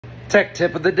Tech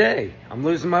tip of the day. I'm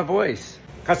losing my voice.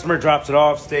 Customer drops it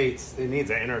off, states it needs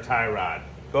an inner tie rod.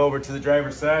 Go over to the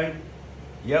driver's side.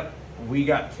 Yep, we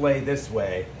got play this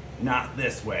way, not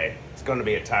this way. It's gonna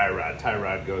be a tie rod. Tie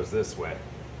rod goes this way.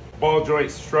 Ball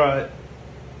joint strut,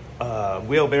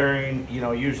 wheel bearing, you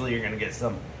know, usually you're gonna get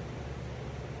some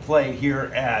play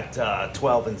here at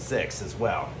 12 and 6 as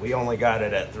well. We only got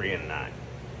it at 3 and 9.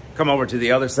 Come over to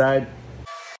the other side.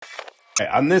 Okay,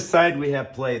 on this side, we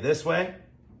have play this way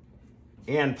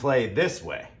and play this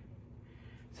way.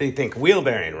 So you think wheel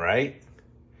bearing, right?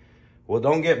 Well,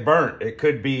 don't get burnt. It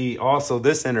could be also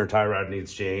this inner tie rod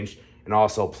needs changed and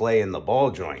also play in the ball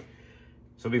joint.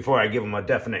 So before I give them a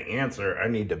definite answer, I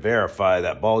need to verify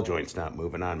that ball joint's not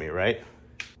moving on me, right?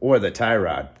 Or the tie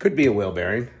rod. Could be a wheel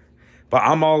bearing, but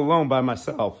I'm all alone by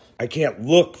myself. I can't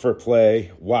look for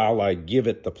play while I give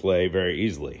it the play very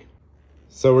easily.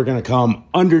 So we're gonna come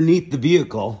underneath the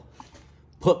vehicle,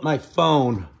 put my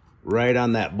phone right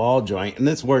on that ball joint, and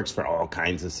this works for all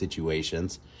kinds of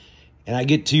situations. And I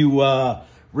get to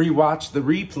rewatch the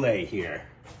replay here.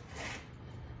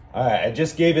 All right, I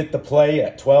just gave it the play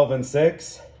at 12 and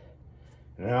 6.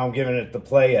 And now I'm giving it the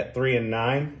play at 3 and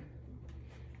 9.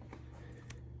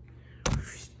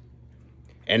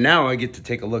 And now I get to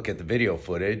take a look at the video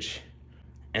footage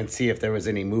and see if there was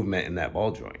any movement in that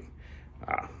ball joint.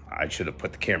 I should have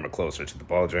put the camera closer to the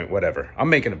ball joint, whatever.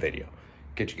 I'm making a video.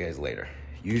 Get you guys later.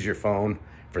 Use your phone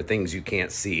for things you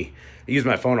can't see. I use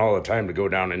my phone all the time to go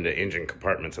down into engine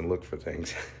compartments and look for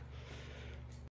things.